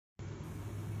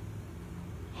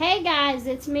Hey guys,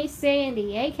 it's me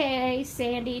Sandy, aka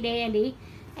Sandy Dandy,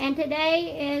 and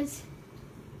today is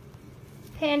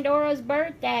Pandora's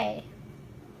birthday.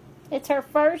 It's her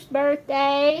first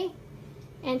birthday,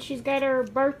 and she's got her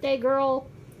birthday girl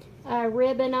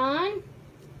ribbon on,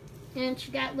 and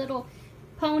she got little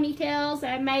ponytails.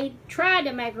 I tried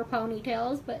to make her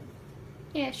ponytails, but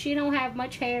yeah, she don't have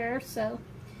much hair, so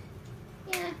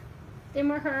yeah.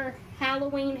 Them are her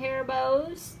Halloween hair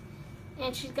bows.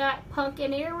 And she's got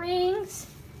pumpkin earrings.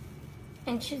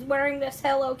 And she's wearing this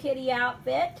Hello Kitty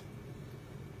outfit.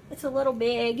 It's a little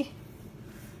big.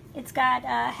 It's got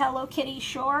Hello Kitty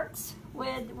shorts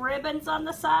with ribbons on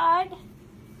the side.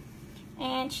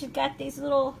 And she's got these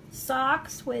little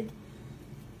socks with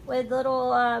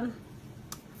little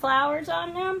flowers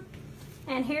on them.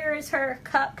 And here is her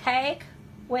cupcake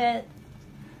with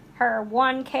her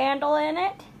one candle in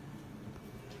it.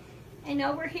 And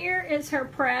over here is her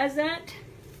present.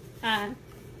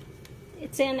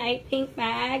 It's in a pink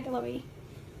bag. Let me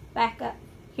back up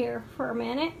here for a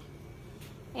minute.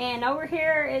 And over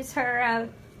here is her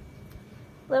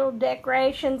little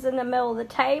decorations in the middle of the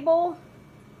table.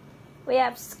 We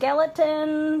have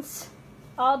skeletons,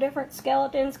 all different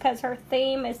skeletons, because her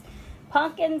theme is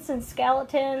pumpkins and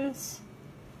skeletons.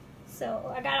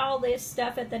 So I got all this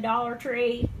stuff at the Dollar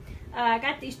Tree. I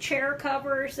got these chair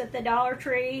covers at the Dollar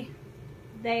Tree.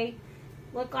 They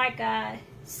look like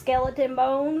skeleton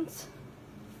bones.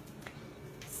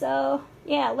 So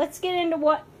yeah, let's get into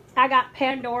what I got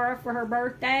Pandora for her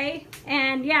birthday.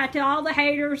 And yeah, to all the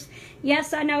haters,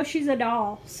 yes, I know she's a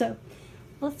doll. So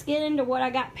let's get into what I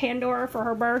got Pandora for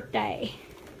her birthday.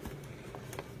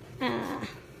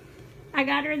 I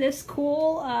got her this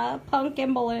cool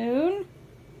pumpkin balloon.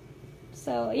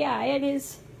 So yeah, it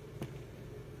is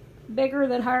bigger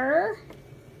than her.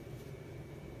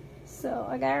 So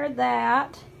I got her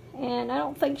that, and I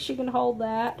don't think she can hold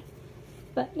that,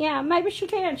 but yeah, maybe she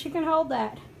can. She can hold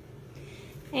that.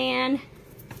 And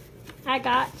I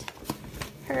got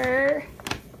her,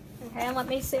 okay, let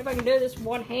me see if I can do this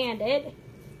one-handed.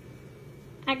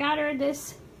 I got her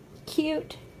this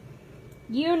cute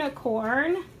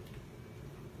unicorn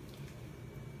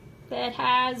that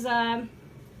has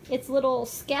its little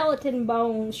skeleton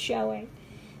bones showing.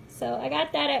 So I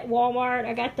got that at Walmart.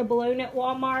 I got the balloon at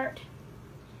Walmart.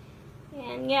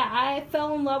 And yeah, I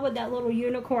fell in love with that little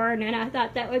unicorn, and I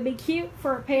thought that would be cute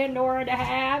for Pandora to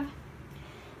have.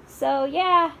 So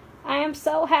yeah, I am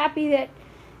so happy that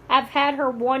I've had her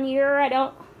 1 year. I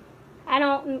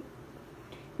don't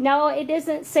know, it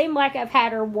doesn't seem like I've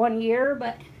had her 1 year,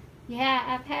 but yeah,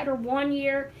 I've had her 1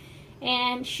 year,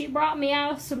 and she brought me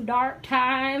out of some dark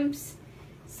times.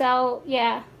 So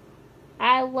yeah,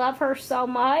 I love her so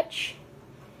much.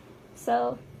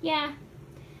 So yeah,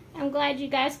 I'm glad you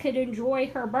guys could enjoy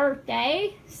her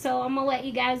birthday. So I'm going to let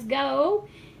you guys go,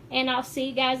 and I'll see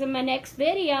you guys in my next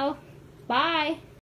video. Bye.